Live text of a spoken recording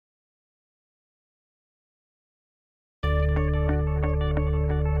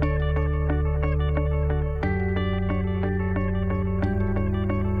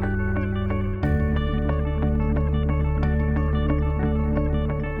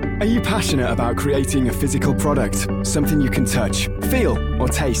Are you passionate about creating a physical product, something you can touch, feel, or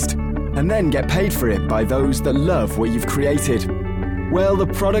taste, and then get paid for it by those that love what you've created? Well, the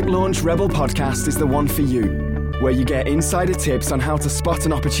Product Launch Rebel podcast is the one for you, where you get insider tips on how to spot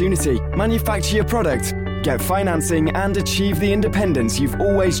an opportunity, manufacture your product, get financing, and achieve the independence you've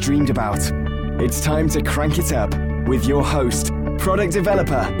always dreamed about. It's time to crank it up with your host, product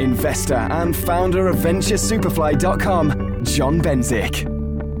developer, investor, and founder of VentureSuperfly.com, John Benzik.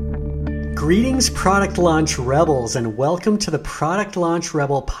 Greetings, Product Launch Rebels, and welcome to the Product Launch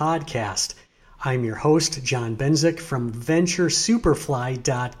Rebel podcast. I'm your host, John Benzik from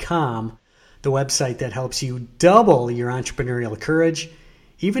VentureSuperfly.com, the website that helps you double your entrepreneurial courage,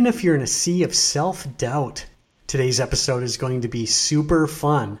 even if you're in a sea of self-doubt. Today's episode is going to be super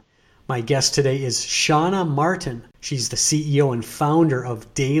fun. My guest today is Shauna Martin. She's the CEO and founder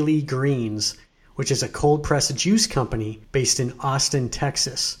of Daily Greens, which is a cold-pressed juice company based in Austin,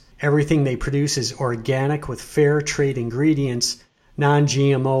 Texas. Everything they produce is organic with fair trade ingredients,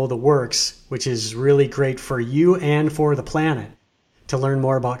 non-GMO, the works, which is really great for you and for the planet. To learn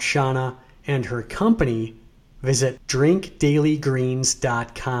more about Shauna and her company, visit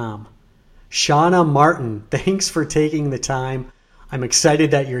drinkdailygreens.com. Shauna Martin, thanks for taking the time. I'm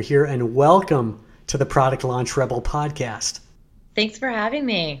excited that you're here, and welcome to the Product Launch Rebel podcast. Thanks for having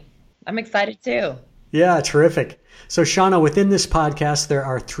me. I'm excited too. Yeah, terrific. So Shauna, within this podcast, there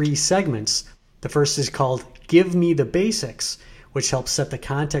are 3 segments. The first is called Give Me the Basics, which helps set the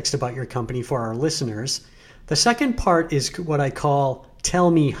context about your company for our listeners. The second part is what I call Tell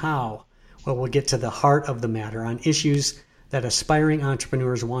Me How, where we'll get to the heart of the matter on issues that aspiring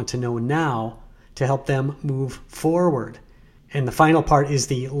entrepreneurs want to know now to help them move forward. And the final part is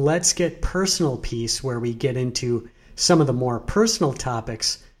the Let's Get Personal piece, where we get into some of the more personal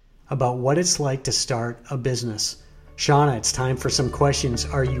topics about what it's like to start a business. Shauna, it's time for some questions.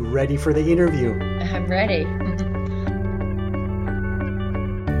 Are you ready for the interview? I'm ready.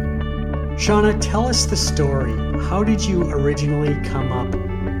 Shauna, tell us the story. How did you originally come up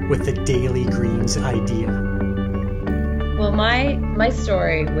with the Daily Greens idea? Well, my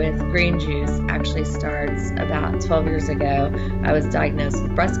story with green juice actually starts about 12 years ago. I was diagnosed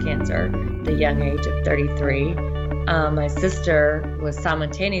with breast cancer at the young age of 33. My sister was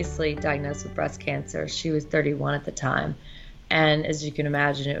simultaneously diagnosed with breast cancer. She was 31 at the time. And as you can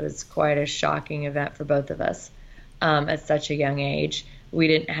imagine, it was quite a shocking event for both of us at such a young age. We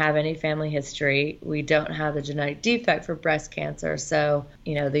didn't have any family history. We don't have the genetic defect for breast cancer. So,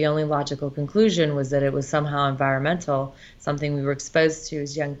 the only logical conclusion was that it was somehow environmental, something we were exposed to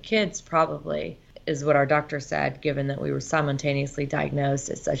as young kids probably, is what our doctor said, given that we were simultaneously diagnosed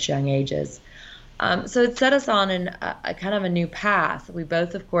at such young ages. So it set us on a kind of a new path. We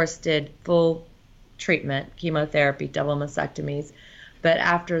both, of course, did full treatment, chemotherapy, double mastectomies. But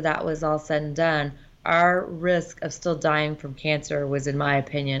after that was all said and done, our risk of still dying from cancer was, in my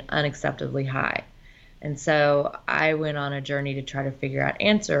opinion, unacceptably high. And so I went on a journey to try to figure out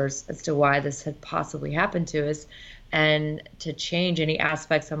answers as to why this had possibly happened to us, and to change any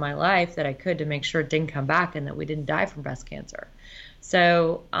aspects of my life that I could to make sure it didn't come back and that we didn't die from breast cancer.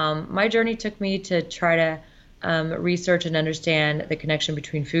 So my journey took me to try to research and understand the connection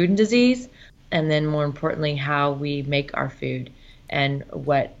between food and disease, and then more importantly, how we make our food and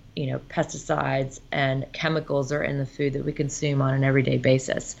what pesticides and chemicals are in the food that we consume on an everyday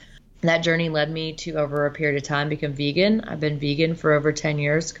basis. That journey led me to, over a period of time, become vegan. I've been vegan for over 10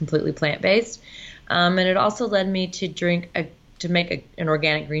 years, completely plant-based. And it also led me to make an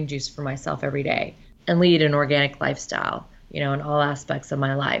organic green juice for myself every day and lead an organic lifestyle, in all aspects of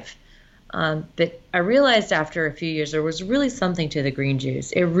my life. But I realized after a few years there was really something to the green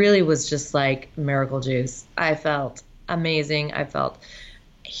juice. It really was just like miracle juice. I felt amazing. I felt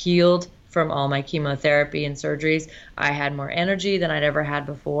healed from all my chemotherapy and surgeries. I had more energy than I'd ever had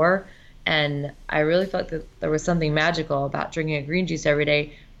before. And I really felt that there was something magical about drinking a green juice every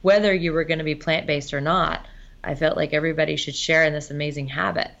day, whether you were going to be plant-based or not. I felt like everybody should share in this amazing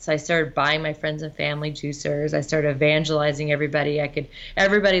habit. So I started buying my friends and family juicers. I started evangelizing everybody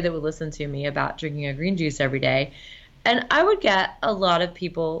that would listen to me about drinking a green juice every day. And I would get a lot of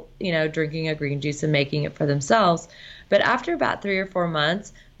people, drinking a green juice and making it for themselves. But after about 3 or 4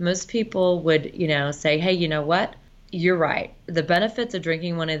 months, most people would, say, hey, you know what? You're right. The benefits of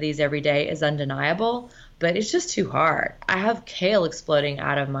drinking one of these every day is undeniable, but it's just too hard. I have kale exploding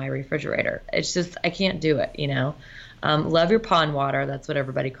out of my refrigerator. It's just, I can't do it, Love your pond water. That's what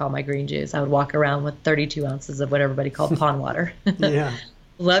everybody called my green juice. I would walk around with 32 ounces of what everybody called pond water. Yeah.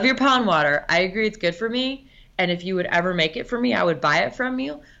 Love your pond water. I agree it's good for me. And if you would ever make it for me, I would buy it from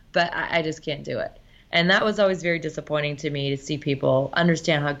you, but I just can't do it. And that was always very disappointing to me, to see people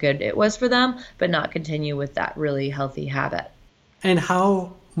understand how good it was for them, but not continue with that really healthy habit. And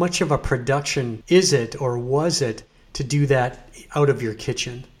how much of a production is it, or was it, to do that out of your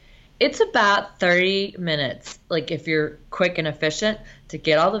kitchen? It's about 30 minutes, like if you're quick and efficient, to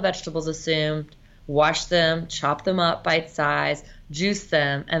get all the vegetables assumed, wash them, chop them up bite size, juice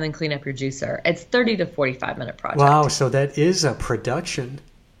them, and then clean up your juicer. It's 30 to 45 minute project. Wow, so that is a production.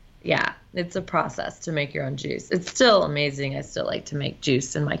 Yeah, it's a process to make your own juice. It's still amazing. I still like to make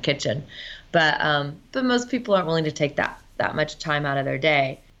juice in my kitchen, but most people aren't willing to take that much time out of their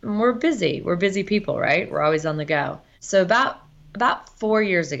day. And we're busy. We're busy people, right? We're always on the go. So about 4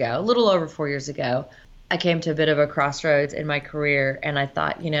 years ago, a little over 4 years ago, I came to a bit of a crossroads in my career, and I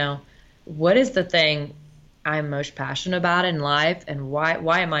thought, what is the thing I'm most passionate about in life, and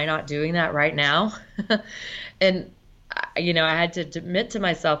why am I not doing that right now? And I had to admit to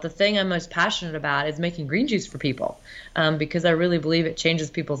myself, the thing I'm most passionate about is making green juice for people, because I really believe it changes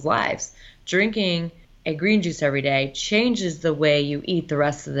people's lives. Drinking a green juice every day changes the way you eat the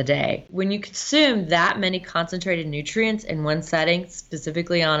rest of the day. When you consume that many concentrated nutrients in one setting,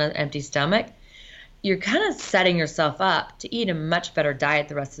 specifically on an empty stomach, you're kind of setting yourself up to eat a much better diet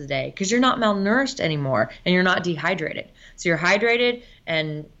the rest of the day, because you're not malnourished anymore and you're not dehydrated. So you're hydrated,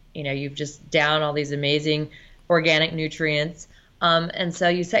 and you've just downed all these amazing organic nutrients. And so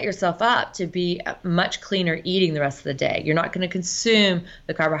you set yourself up to be much cleaner eating the rest of the day. You're not going to consume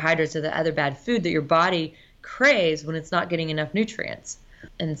the carbohydrates or the other bad food that your body craves when it's not getting enough nutrients.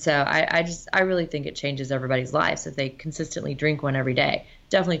 And so I really think it changes everybody's lives if they consistently drink one every day.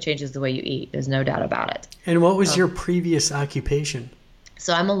 Definitely changes the way you eat. There's no doubt about it. And what was your previous occupation?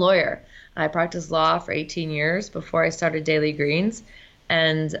 So I'm a lawyer. I practiced law for 18 years before I started Daily Greens.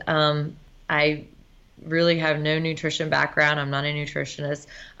 And I really have no nutrition background. I'm not a nutritionist.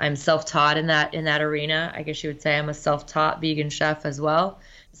 I'm self-taught in that arena. I guess you would say I'm a self-taught vegan chef as well.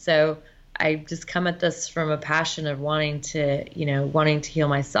 So I just come at this from a passion of wanting to heal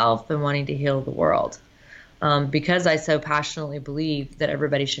myself and wanting to heal the world. Because I so passionately believe that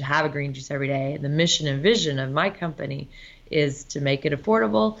everybody should have a green juice every day. The mission and vision of my company is to make it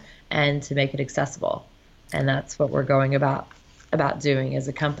affordable and to make it accessible. And that's what we're going about doing as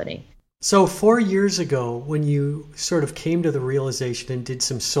a company. So 4 years ago, when you sort of came to the realization and did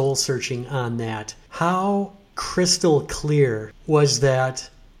some soul searching on that, how crystal clear was that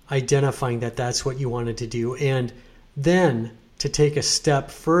identifying that that's what you wanted to do, and then to take a step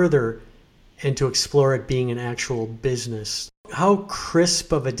further and to explore it being an actual business? How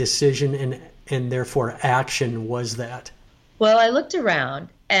crisp of a decision and therefore action was that? Well, I looked around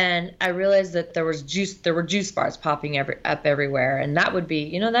and I realized that there were juice bars popping up everywhere, and that would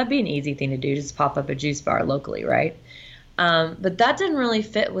be, that'd be an easy thing to do, just pop up a juice bar locally, right? But that didn't really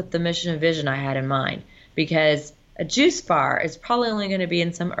fit with the mission and vision I had in mind, because a juice bar is probably only going to be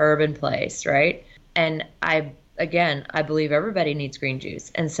in some urban place, right? And I believe everybody needs green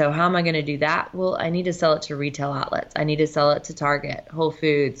juice. And so how am I going to do that? Well, I need to sell it to retail outlets. I need to sell it to Target, Whole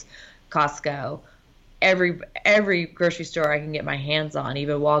Foods, Costco, every grocery store I can get my hands on,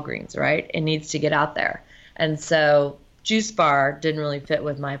 even Walgreens, right? It needs to get out there. And so juice bar didn't really fit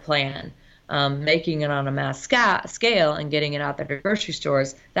with my plan. Making it on a mass scale and getting it out there to grocery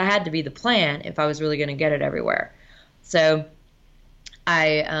stores, that had to be the plan if I was really going to get it everywhere. So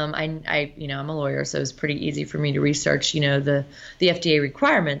I'm a lawyer, so it was pretty easy for me to research, the FDA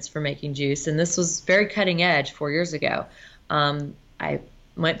requirements for making juice. And this was very cutting edge 4 years ago. I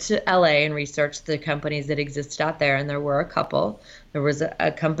went to LA and researched the companies that existed out there, and there were a couple. There was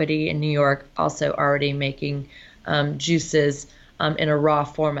a company in New York also already making juices in a raw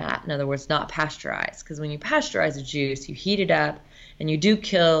format. In other words, not pasteurized. Because when you pasteurize a juice, you heat it up and you do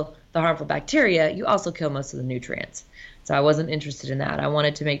kill the harmful bacteria. You also kill most of the nutrients. So I wasn't interested in that. I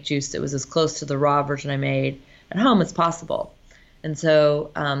wanted to make juice that was as close to the raw version I made at home as possible. And so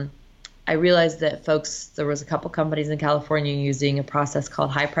I realized that there was a couple companies in California using a process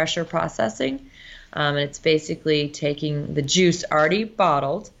called high pressure processing. And it's basically taking the juice already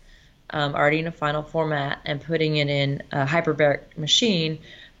bottled, already in a final format, and putting it in a hyperbaric machine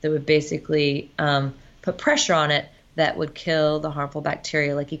that would basically put pressure on it that would kill the harmful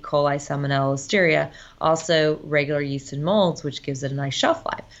bacteria like E. coli, Salmonella, Listeria, also regular yeast and molds, which gives it a nice shelf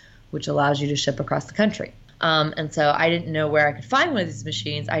life, which allows you to ship across the country. And so I didn't know where I could find one of these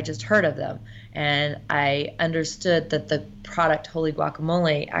machines. I just heard of them. And I understood that the product Holy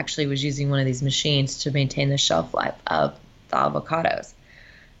Guacamole actually was using one of these machines to maintain the shelf life of the avocados.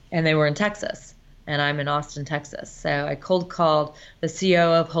 And they were in Texas. And I'm in Austin, Texas. So I cold called the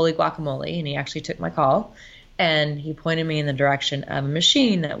CEO of Holy Guacamole, and he actually took my call. And he pointed me in the direction of a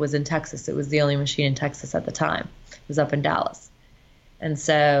machine that was in Texas. It was the only machine in Texas at the time. It was up in Dallas. And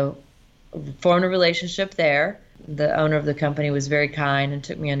so formed a relationship there. The owner of the company was very kind and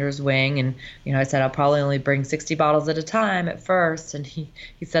took me under his wing. And, I said, I'll probably only bring 60 bottles at a time at first. And he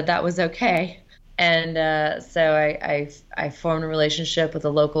said that was okay. And so I formed a relationship with a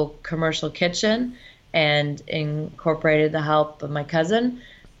local commercial kitchen and incorporated the help of my cousin.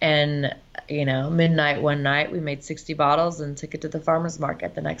 And, midnight one night, we made 60 bottles and took it to the farmer's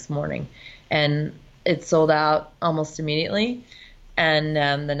market the next morning. And it sold out almost immediately. And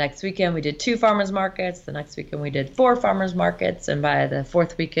the next weekend we did 2 farmers markets. The next weekend we did 4 farmers markets. And by the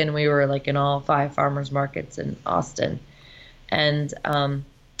 4th weekend, we were in all 5 farmers markets in Austin, and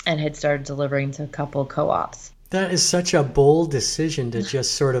had started delivering to a couple co-ops. That is such a bold decision to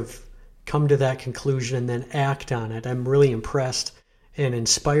just sort of come to that conclusion and then act on it. I'm really impressed and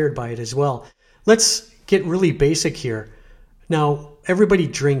inspired by it as well. Let's get really basic here. Now, everybody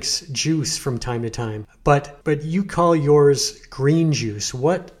drinks juice from time to time, but you call yours green juice.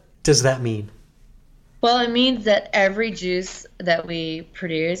 What does that mean? Well, it means that every juice that we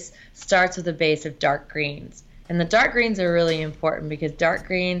produce starts with a base of dark greens. And the dark greens are really important because dark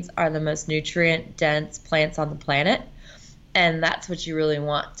greens are the most nutrient-dense plants on the planet. And that's what you really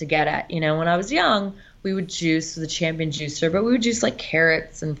want to get at. When I was young, we would juice with a Champion juicer, but we would juice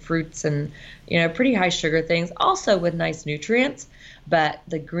carrots and fruits and, pretty high sugar things, also with nice nutrients. But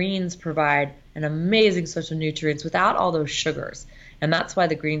the greens provide an amazing source of nutrients without all those sugars. And that's why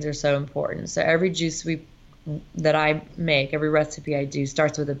the greens are so important. So every juice that I make, every recipe I do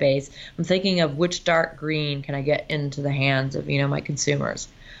starts with a base. I'm thinking of which dark green can I get into the hands of, my consumers.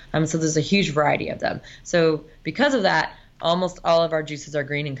 So there's a huge variety of them. So because of that, almost all of our juices are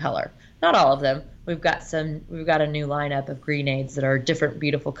green in color. Not all of them. We've got a new lineup of Greenades that are different,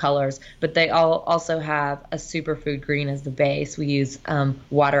 beautiful colors, but they all also have a superfood green as the base. We use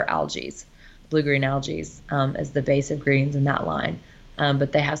water algae, blue-green algae as the base of greens in that line.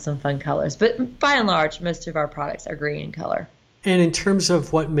 But they have some fun colors. But by and large, most of our products are green in color. And in terms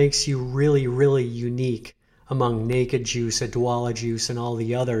of what makes you really, really unique among Naked Juice, Odwalla Juice, and all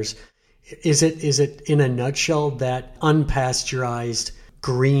the others, is it in a nutshell that unpasteurized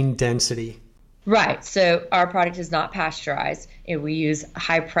green density? Right. So our product is not pasteurized. We use a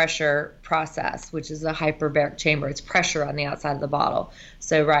high pressure process, which is a hyperbaric chamber. It's pressure on the outside of the bottle.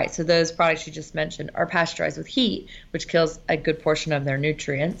 So those products you just mentioned are pasteurized with heat, which kills a good portion of their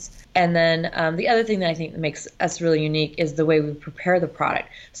nutrients. And then the other thing that I think that makes us really unique is the way we prepare the product.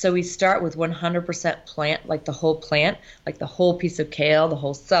 So we start with 100% plant, like the whole plant, like the whole piece of kale, the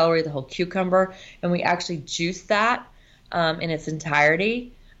whole celery, the whole cucumber, and we actually juice that in its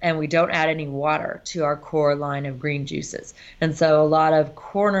entirety. And we don't add any water to our core line of green juices. And so a lot of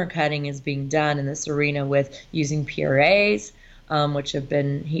corner cutting is being done in this arena with using purees, which have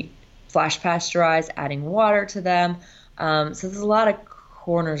been flash pasteurized, adding water to them. So there's a lot of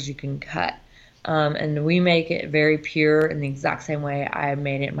corners you can cut. And we make it very pure in the exact same way I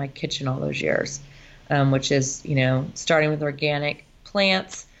made it in my kitchen all those years, which is, starting with organic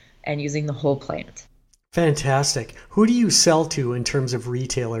plants and using the whole plant. Fantastic. Who do you sell to in terms of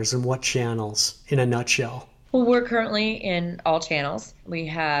retailers and what channels, in a nutshell? Well, we're currently in all channels. We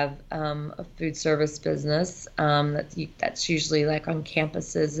have a food service business that's usually on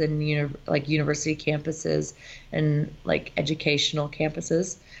campuses and university campuses and educational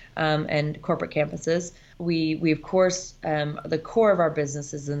campuses and corporate campuses. We of course the core of our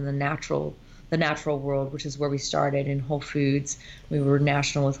business is in the natural world, which is where we started in Whole Foods. We were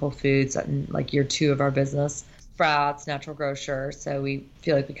national with Whole Foods in year 2 of our business. Sprouts, Natural Grocer, so we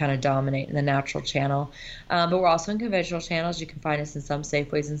feel like we kind of dominate in the natural channel. But we're also in conventional channels. You can find us in some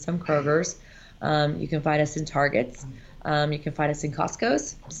Safeways and some Krogers. You can find us in Targets. You can find us in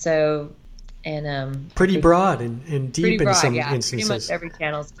Costco's. So, and pretty broad and deep in some instances. Pretty much every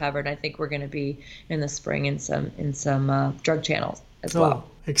channel is covered. I think we're going to be in the spring in some drug channels as well.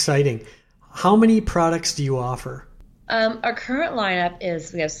 Exciting. How many products do you offer? Our current lineup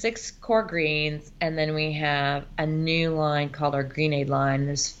is we have 6 core greens, and then we have a new line called our Greenade line.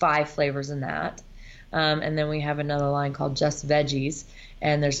 There's 5 flavors in that. And then we have another line called Just Veggies,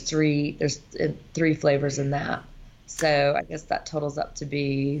 and there's three flavors in that. So I guess that totals up to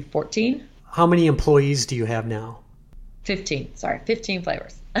be 14. How many employees do you have now? 15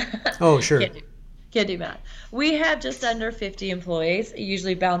 flavors. Oh, sure. Can't do math. We have just under 50 employees. It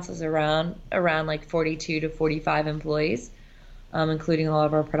usually bounces around 42 to 45 employees, including all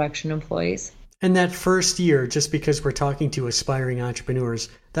of our production employees. And that first year, just because we're talking to aspiring entrepreneurs,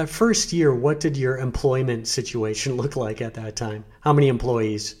 that first year, what did your employment situation look like at that time? How many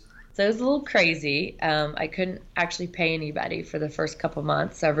employees? So it was a little crazy. I couldn't actually pay anybody for the first couple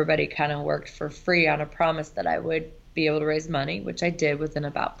months. So everybody kind of worked for free on a promise that I would be able to raise money, which I did within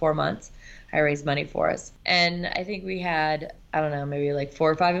about 4 months. I raised money for us. And I think we had, I don't know, maybe like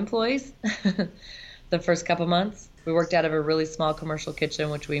 4 or 5 employees the first couple months. We worked out of a really small commercial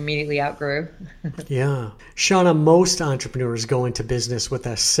kitchen, which we immediately outgrew. Yeah. Shauna, most entrepreneurs go into business with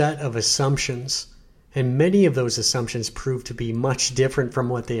a set of assumptions, and many of those assumptions prove to be much different from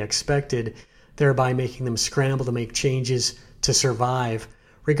what they expected, thereby making them scramble to make changes to survive.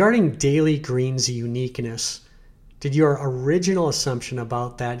 Regarding Daily Green's uniqueness, did your original assumption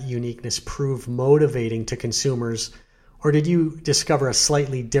about that uniqueness prove motivating to consumers, or did you discover a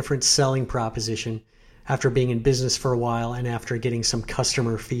slightly different selling proposition after being in business for a while and after getting some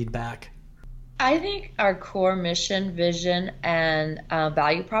customer feedback? I think our core mission, vision, and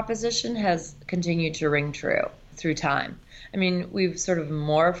value proposition has continued to ring true through time. I mean, we've sort of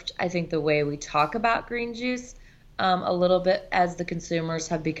morphed, I think, the way we talk about green juice a little bit as the consumers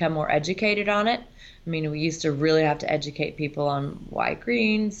have become more educated on it. I mean, we used to really have to educate people on why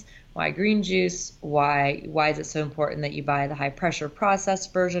greens, why green juice, why is it so important that you buy the high pressure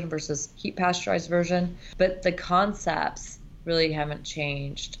processed version versus heat pasteurized version. But the concepts really haven't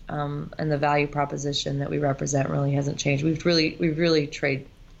changed, and the value proposition that we represent really hasn't changed.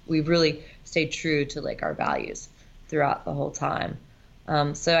 We've really stayed true to like our values throughout the whole time.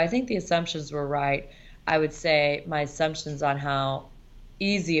 So I think the assumptions were right. I would say my assumptions on how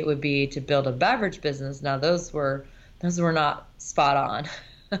easy it would be to build a beverage business, now those were not spot on.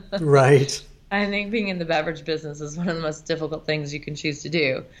 Right. I think being in the beverage business is one of the most difficult things you can choose to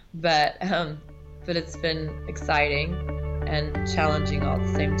do. But it's been exciting and challenging all at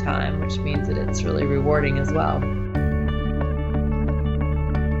the same time, which means that it's really rewarding as well.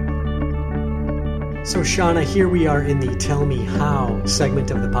 So Shauna, here we are in the Tell Me How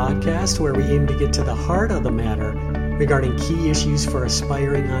segment of the podcast, where we aim to get to the heart of the matter regarding key issues for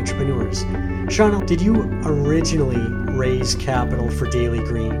aspiring entrepreneurs. Shauna, did you originally raise capital for Daily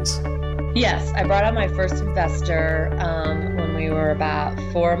Greens? Yes, I brought on my first investor when we were about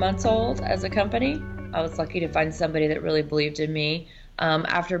 4 months old as a company. I was lucky to find somebody that really believed in me.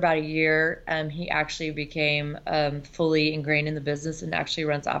 After about a year, he actually became fully ingrained in the business and actually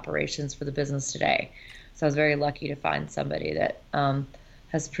runs operations for the business today. So I was very lucky to find somebody that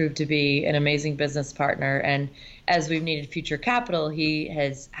has proved to be an amazing business partner. And as we've needed future capital, he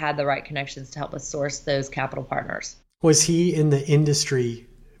has had the right connections to help us source those capital partners. Was he in the industry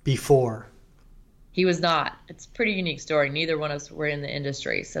before? He was not. It's a pretty unique story. Neither one of us were in the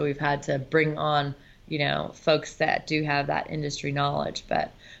industry. So we've had to bring on folks that do have that industry knowledge,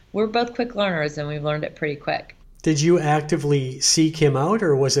 but we're both quick learners and we've learned it pretty quick. Did you actively seek him out,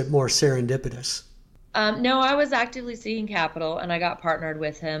 or was it more serendipitous? No, I was actively seeking capital, and I got partnered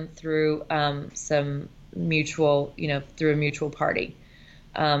with him through some mutual, through a mutual party.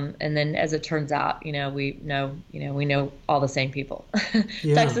 And then as it turns out, we know all the same people.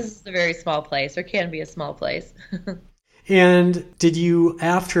 Yeah. Texas is a very small place, or can be a small place. And did you,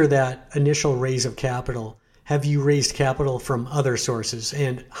 after that initial raise of capital, have you raised capital from other sources,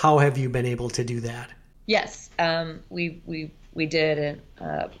 and how have you been able to do that? Yes, we did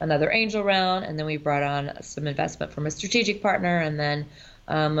another angel round, and then we brought on some investment from a strategic partner, and then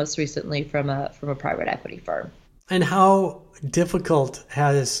most recently from a private equity firm. And how difficult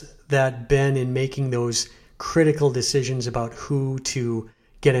has that been in making those critical decisions about who to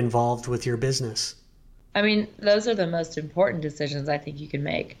get involved with your business? I mean, those are the most important decisions I think you can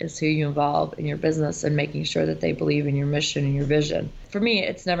make, is who you involve in your business and making sure that they believe in your mission and your vision. For me,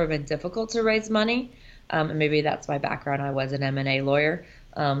 it's never been difficult to raise money. And maybe that's my background. I was an M&A lawyer.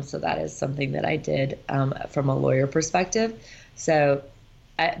 So that is something that I did from a lawyer perspective.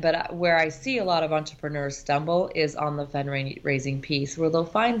 But where I see a lot of entrepreneurs stumble is on the fundraising piece, where they'll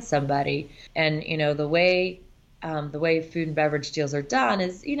find somebody, and the way food and beverage deals are done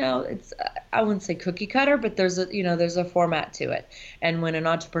is, it's, I wouldn't say cookie cutter, but there's a format to it. And when an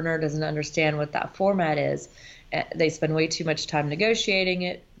entrepreneur doesn't understand what that format is, they spend way too much time negotiating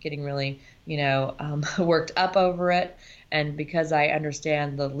it, getting really, worked up over it. And because I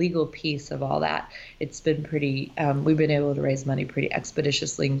understand the legal piece of all that, it's been pretty, we've been able to raise money pretty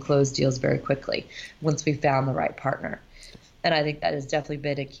expeditiously and close deals very quickly once we found the right partner. And I think that has definitely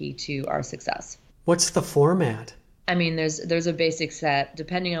been a key to our success. What's the format? I mean, there's a basic set.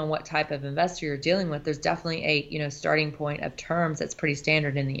 Depending on what type of investor you're dealing with, there's definitely a starting point of terms that's pretty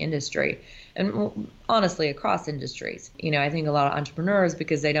standard in the industry, and honestly across industries. I think a lot of entrepreneurs,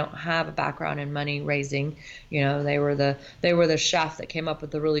 because they don't have a background in money raising, they were the chef that came up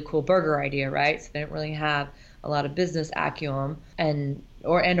with the really cool burger idea, right? So they didn't really have a lot of business acumen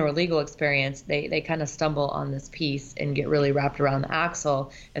or legal experience. They kind of stumble on this piece and get really wrapped around the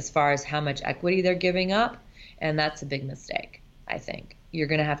axle as far as how much equity they're giving up. And that's a big mistake, I think. You're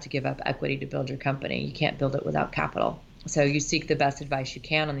going to have to give up equity to build your company. You can't build it without capital. So you seek the best advice you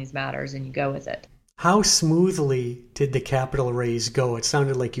can on these matters and you go with it. How smoothly did the capital raise go? It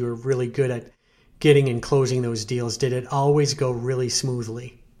sounded like you were really good at getting and closing those deals. Did it always go really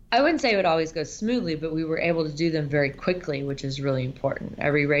smoothly? I wouldn't say it would always go smoothly, but we were able to do them very quickly, which is really important.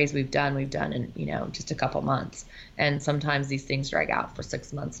 Every raise we've done in, just a couple months. And sometimes these things drag out for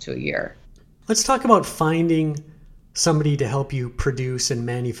 6 months to a year. Let's talk about finding somebody to help you produce and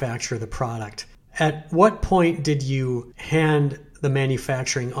manufacture the product. At what point did you hand the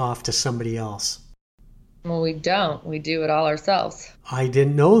manufacturing off to somebody else? Well, we don't. We do it all ourselves. I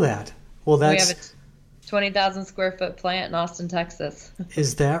didn't know that. Well, we have a 20,000 square foot plant in Austin, Texas.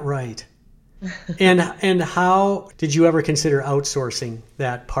 Is that right? And how did you ever consider outsourcing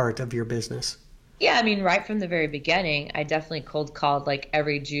that part of your business? Yeah, I mean, right from the very beginning, I definitely cold called like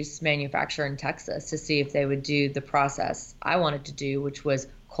every juice manufacturer in Texas to see if they would do the process I wanted to do, which was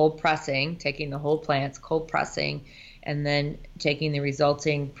cold pressing, taking the whole plants, cold pressing, and then taking the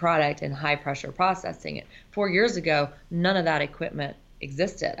resulting product and high pressure processing it. 4 years ago, none of that equipment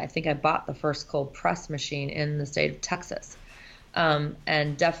existed. I think I bought the first cold press machine in the state of Texas.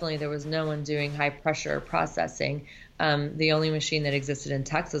 And definitely there was no one doing high pressure processing. The only machine that existed in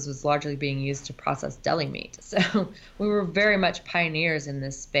Texas was largely being used to process deli meat. So we were very much pioneers in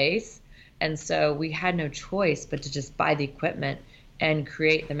this space. And so we had no choice but to just buy the equipment and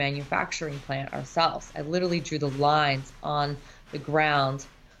create the manufacturing plant ourselves. I literally drew the lines on the ground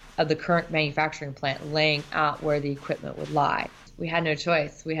of the current manufacturing plant, laying out where the equipment would lie. We had no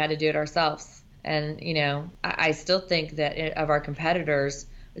choice. We had to do it ourselves. And, I still think that of our competitors,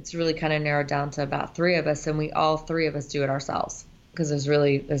 it's really kind of narrowed down to about 3 of us, and all 3 of us do it ourselves. Because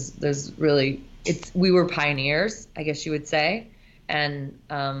we were pioneers, I guess you would say. And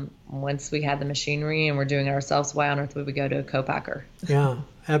once we had the machinery and we're doing it ourselves, why on earth would we go to a co-packer? Yeah,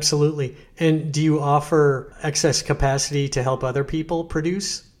 absolutely. And do you offer excess capacity to help other people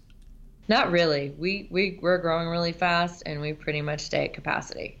produce? Not really. We're growing really fast, and we pretty much stay at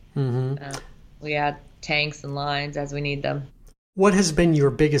capacity. Mm-hmm. We add tanks and lines as we need them. What has been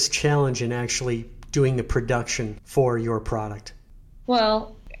your biggest challenge in actually doing the production for your product?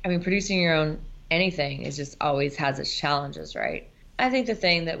 Well, I mean, producing your own anything is just always has its challenges, right? I think the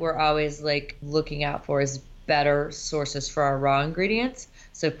thing that we're always looking out for is better sources for our raw ingredients.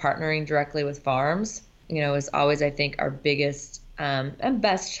 So partnering directly with farms, is always, I think, our biggest and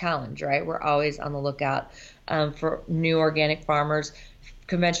best challenge, right? We're always on the lookout for new organic farmers,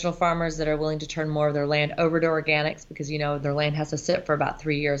 conventional farmers that are willing to turn more of their land over to organics because, their land has to sit for about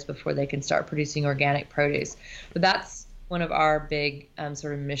 3 years before they can start producing organic produce. But that's one of our big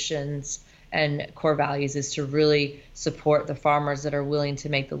sort of missions and core values is to really support the farmers that are willing to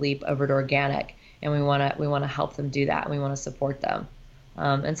make the leap over to organic. And we want to help them do that. And we want to support them.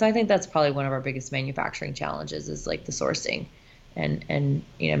 And so I think that's probably one of our biggest manufacturing challenges is the sourcing and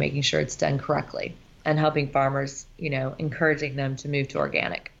making sure it's done correctly. And helping farmers, encouraging them to move to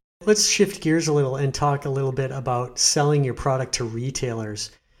organic. Let's shift gears a little and talk a little bit about selling your product to retailers.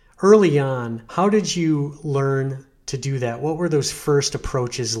 Early on, how did you learn to do that? What were those first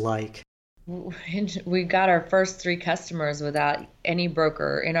approaches like? We got our first 3 customers without any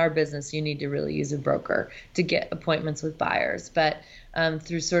broker. In our business, you need to really use a broker to get appointments with buyers. But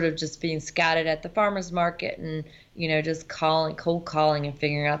through sort of just being scouted at the farmer's market and, just cold calling and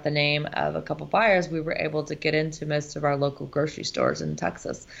figuring out the name of a couple buyers, we were able to get into most of our local grocery stores in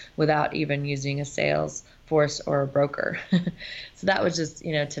Texas without even using a sales force or a broker. So that was just,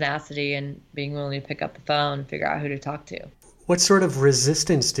 tenacity and being willing to pick up the phone and figure out who to talk to. What sort of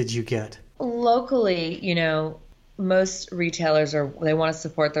resistance did you get? Locally, most retailers they want to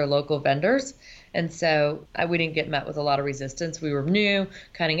support their local vendors. And so we didn't get met with a lot of resistance. We were new,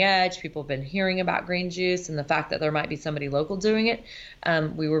 cutting edge. People have been hearing about green juice and the fact that there might be somebody local doing it.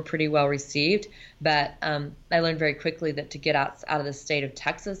 We were pretty well received. But I learned very quickly that to get out of the state of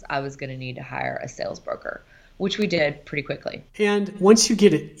Texas, I was going to need to hire a sales broker, which we did pretty quickly. And once you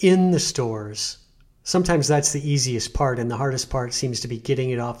get it in the stores, sometimes that's the easiest part, and the hardest part seems to be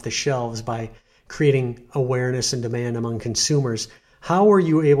getting it off the shelves by creating awareness and demand among consumers. How were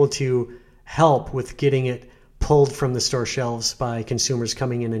you able to help with getting it pulled from the store shelves by consumers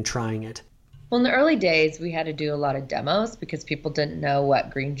coming in and trying it? Well, in the early days, we had to do a lot of demos because people didn't know what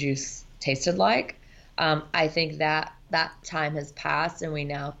green juice tasted like. I think that time has passed, and we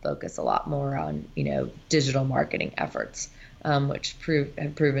now focus a lot more on, digital marketing efforts, which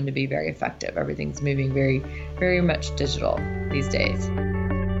have proven to be very effective. Everything's moving very, very much digital these days.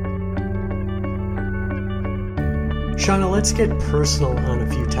 Shauna, let's get personal on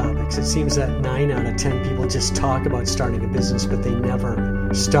a few topics. It seems that 9 out of 10 people just talk about starting a business, but they never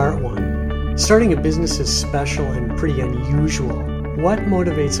start one. Starting a business is special and pretty unusual. What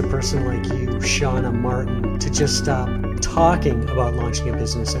motivates a person like you, Shauna Martin, to just stop talking about launching a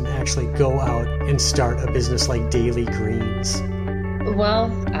business and actually go out and start a business like Daily Greens?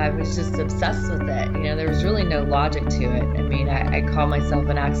 Well, I was just obsessed with it. There was really no logic to it. I mean, I call myself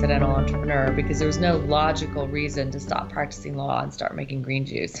an accidental entrepreneur because there was no logical reason to stop practicing law and start making green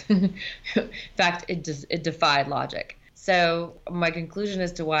juice. In fact, it defied logic. So my conclusion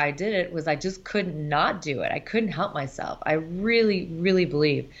as to why I did it was I just couldn't not do it. I couldn't help myself. I really, really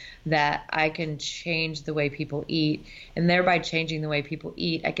believe that I can change the way people eat, and thereby changing the way people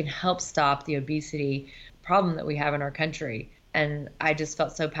eat, I can help stop the obesity problem that we have in our country. And I just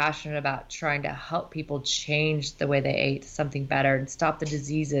felt so passionate about trying to help people change the way they ate to something better and stop the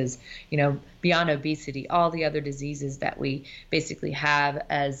diseases, beyond obesity, all the other diseases that we basically have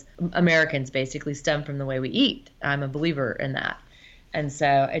as Americans basically stem from the way we eat. I'm a believer in that. And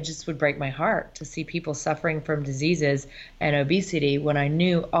so it just would break my heart to see people suffering from diseases and obesity when I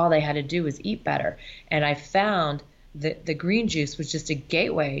knew all they had to do was eat better. And I found that the green juice was just a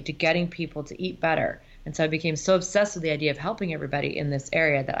gateway to getting people to eat better. And so I became so obsessed with the idea of helping everybody in this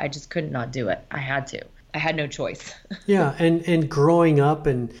area that I just could not do it. I had to. I had no choice. Yeah, and growing up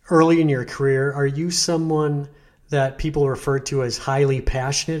and early in your career, are you someone that people refer to as highly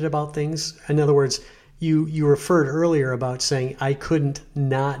passionate about things? In other words, you referred earlier about saying, I couldn't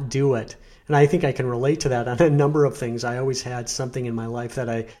not do it. And I think I can relate to that on a number of things. I always had something in my life that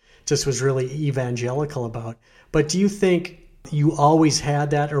I just was really evangelical about. But do you think you always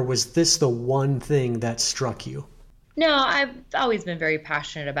had that, or was this the one thing that struck you? No, I've always been very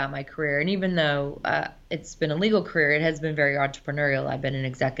passionate about my career. And even though it's been a legal career, it has been very entrepreneurial. I've been an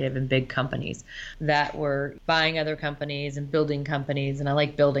executive in big companies that were buying other companies and building companies. And I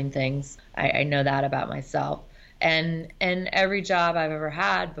like building things. I know that about myself. And every job I've ever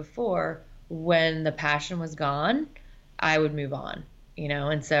had before, when the passion was gone, I would move on.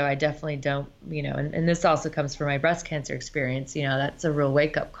 And so I definitely don't, and this also comes from my breast cancer experience. That's a real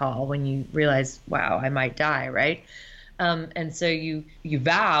wake up call when you realize, wow, I might die, right? And so you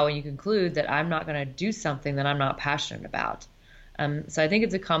vow and you conclude that I'm not going to do something that I'm not passionate about. So I think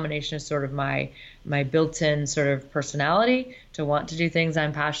it's a combination of sort of my built-in sort of personality to want to do things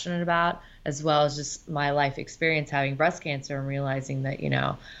I'm passionate about, as well as just my life experience having breast cancer and realizing that,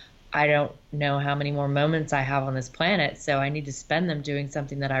 I don't know how many more moments I have on this planet, so I need to spend them doing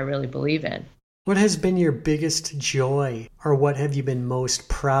something that I really believe in. What has been your biggest joy, or what have you been most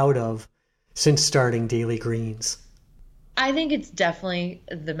proud of since starting Daily Greens? I think it's definitely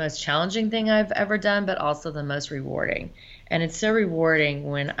the most challenging thing I've ever done, but also the most rewarding. And it's so rewarding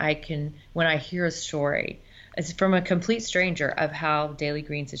when I hear a story. It's from a complete stranger of how Daily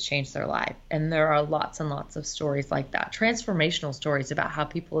Greens has changed their life. And there are lots and lots of stories like that, transformational stories about how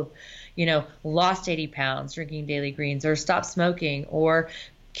people have, lost 80 pounds drinking Daily Greens, or stopped smoking, or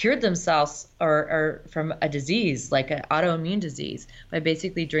cured themselves or from a disease like an autoimmune disease by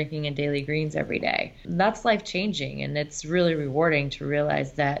basically drinking a Daily Greens every day. That's life-changing, and it's really rewarding to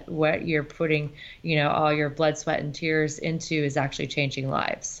realize that what you're putting, all your blood, sweat, and tears into is actually changing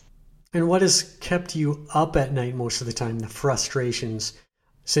lives. And what has kept you up at night most of the time, the frustrations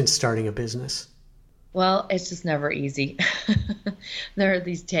since starting a business? Well, it's just never easy. There are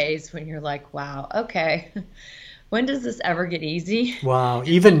these days when you're like, wow, okay, when does this ever get easy? Wow,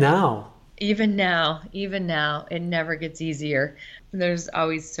 even now. Even now, it never gets easier. There's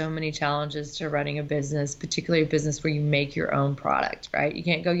always so many challenges to running a business, particularly a business where you make your own product, right? You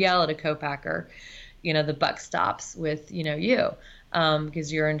can't go yell at a co-packer. The buck stops with, you.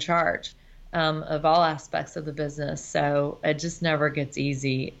 Because you're in charge of all aspects of the business. So it just never gets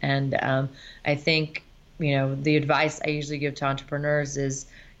easy. And I think, the advice I usually give to entrepreneurs is,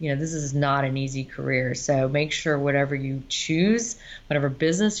 this is not an easy career. So make sure whatever you choose, whatever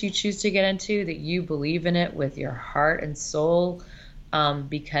business you choose to get into, that you believe in it with your heart and soul,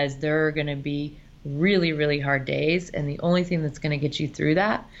 because there are going to be really, really hard days. And the only thing that's going to get you through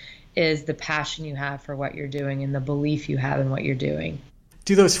that is the passion you have for what you're doing and the belief you have in what you're doing.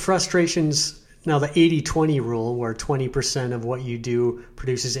 Do those frustrations, now the 80-20 rule, where 20% of what you do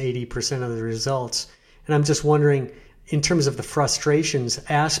produces 80% of the results, And I'm just wondering, in terms of the frustrations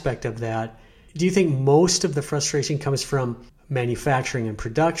aspect of that, do you think most of the frustration comes from manufacturing and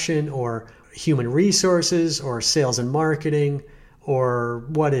production, or human resources, or sales and marketing, or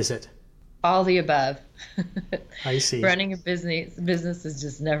what is it? All the above. I see. Running a business is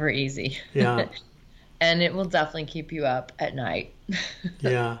just never easy. Yeah. And it will definitely keep you up at night.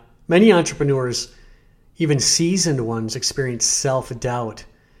 Yeah. Many entrepreneurs, even seasoned ones, experience self-doubt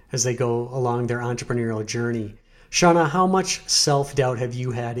as they go along their entrepreneurial journey. Shauna, how much self-doubt have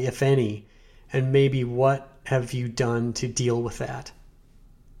you had, if any, and maybe what have you done to deal with that?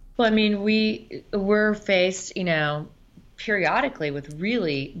 Well, I mean, we're faced, periodically with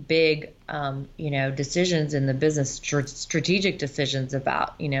really big, decisions in the business, strategic decisions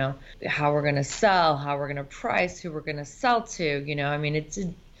about, how we're going to sell, how we're going to price, who we're going to sell to. I mean, it's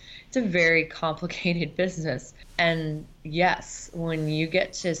a very complicated business. And yes, when you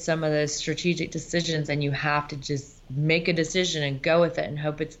get to some of those strategic decisions and you have to just make a decision and go with it and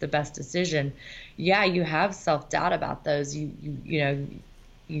hope it's the best decision, yeah, you have self-doubt about those. You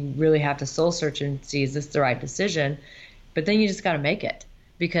really have to soul search and see, is this the right decision? But then you just got to make it,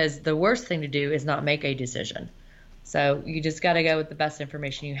 because the worst thing to do is not make a decision. So you just got to go with the best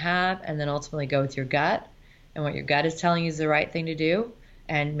information you have, and then ultimately go with your gut and what your gut is telling you is the right thing to do,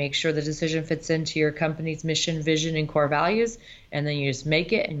 and make sure the decision fits into your company's mission, vision, and core values. And then you just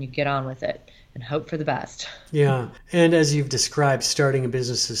make it and you get on with it and hope for the best. Yeah. And as you've described, starting a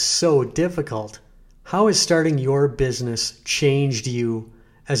business is so difficult. How has starting your business changed you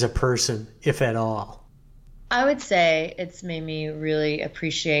as a person, if at all? I would say it's made me really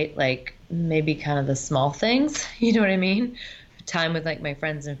appreciate, maybe kind of the small things, you know what I mean? Time with my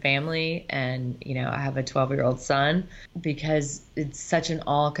friends and family, and I have a 12-year-old son, because it's such an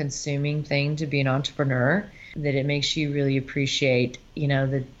all-consuming thing to be an entrepreneur that it makes you really appreciate,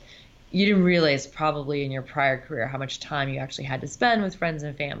 that you didn't realize probably in your prior career how much time you actually had to spend with friends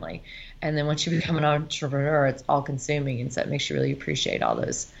and family. And then once you become an entrepreneur, it's all-consuming, and so it makes you really appreciate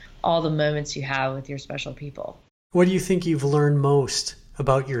all the moments you have with your special people. What do you think you've learned most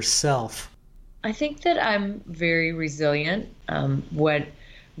about yourself? I think that I'm very resilient.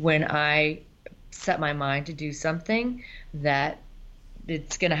 When I set my mind to do something, that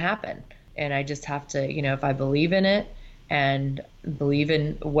it's going to happen. And I just have to, if I believe in it and believe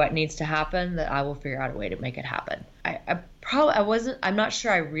in what needs to happen, that I will figure out a way to make it happen. I'm not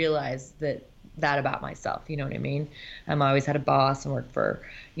sure I realized that about myself. You know what I mean? I always had a boss and worked for,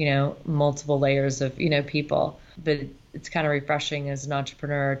 multiple layers of, people. But it's kind of refreshing as an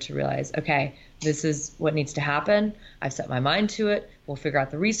entrepreneur to realize, okay, this is what needs to happen. I've set my mind to it. We'll figure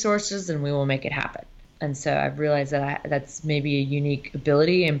out the resources and we will make it happen. And so I've realized that that's maybe a unique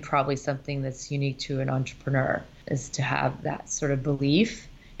ability, and probably something that's unique to an entrepreneur, is to have that sort of belief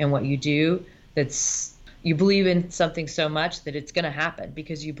in what you do. You believe in something so much that it's going to happen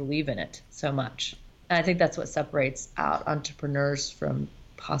because you believe in it so much. And I think that's what separates out entrepreneurs from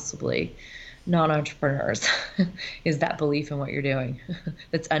possibly non-entrepreneurs is that belief in what you're doing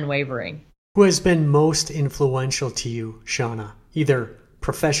that's unwavering. Who has been most influential to you, Shauna, either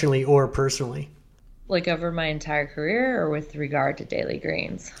professionally or personally? Over my entire career, or with regard to Daily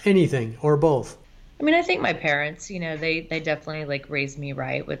Greens? Anything, or both. I mean, I think my parents, they definitely raised me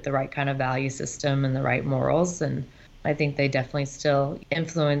right, with the right kind of value system and the right morals. And I think they definitely still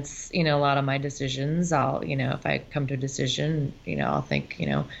influence, a lot of my decisions. If I come to a decision, I'll think,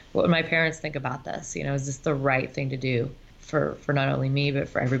 what would my parents think about this? Is this the right thing to do for not only me, but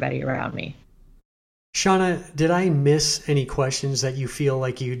for everybody around me? Shauna, did I miss any questions that you feel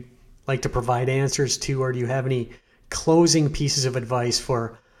like you'd like to provide answers to, or do you have any closing pieces of advice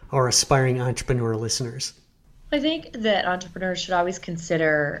for our aspiring entrepreneur listeners? I think that entrepreneurs should always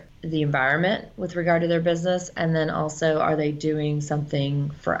consider the environment with regard to their business, and then also, are they doing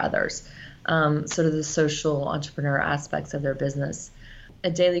something for others? Sort of the social entrepreneur aspects of their business.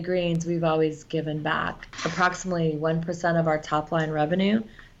 At Daily Greens, we've always given back approximately 1% of our top line revenue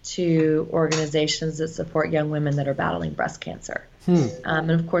to organizations that support young women that are battling breast cancer.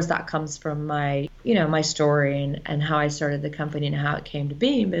 And of course, that comes from my story and how I started the company and how it came to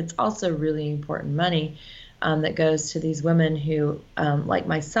be. But it's also really important money that goes to these women who, like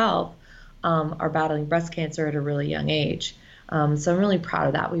myself, are battling breast cancer at a really young age. So I'm really proud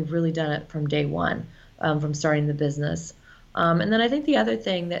of that. We've really done it from day one, from starting the business. And then I think the other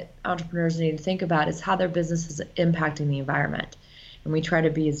thing that entrepreneurs need to think about is how their business is impacting the environment. And we try to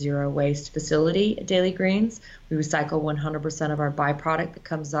be a zero waste facility at Daily Greens. We recycle 100% of our byproduct that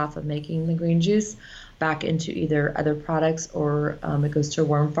comes off of making the green juice back into either other products, or it goes to a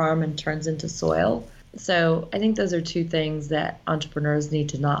worm farm and turns into soil. So I think those are two things that entrepreneurs need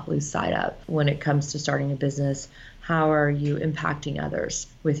to not lose sight of when it comes to starting a business. How are you impacting others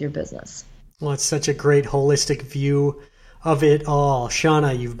with your business? Well, it's such a great holistic view of it all.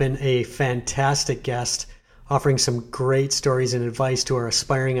 Shauna, you've been a fantastic guest, offering some great stories and advice to our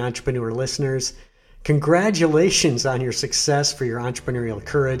aspiring entrepreneur listeners. Congratulations on your success, for your entrepreneurial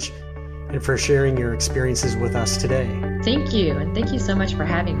courage, and for sharing your experiences with us today. Thank you. And thank you so much for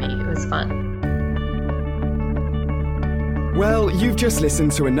having me. It was fun. Well, you've just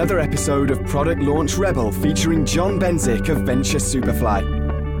listened to another episode of Product Launch Rebel featuring John Benzik of Venture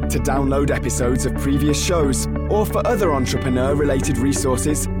Superfly. To download episodes of previous shows or for other entrepreneur-related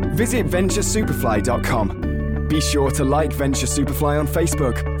resources, visit venturesuperfly.com. Be sure to like Venture Superfly on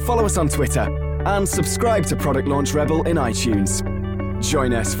Facebook, follow us on Twitter, and subscribe to Product Launch Rebel in iTunes.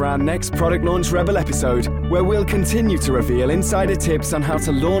 Join us for our next Product Launch Rebel episode, where we'll continue to reveal insider tips on how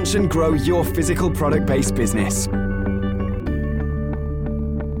to launch and grow your physical product-based business.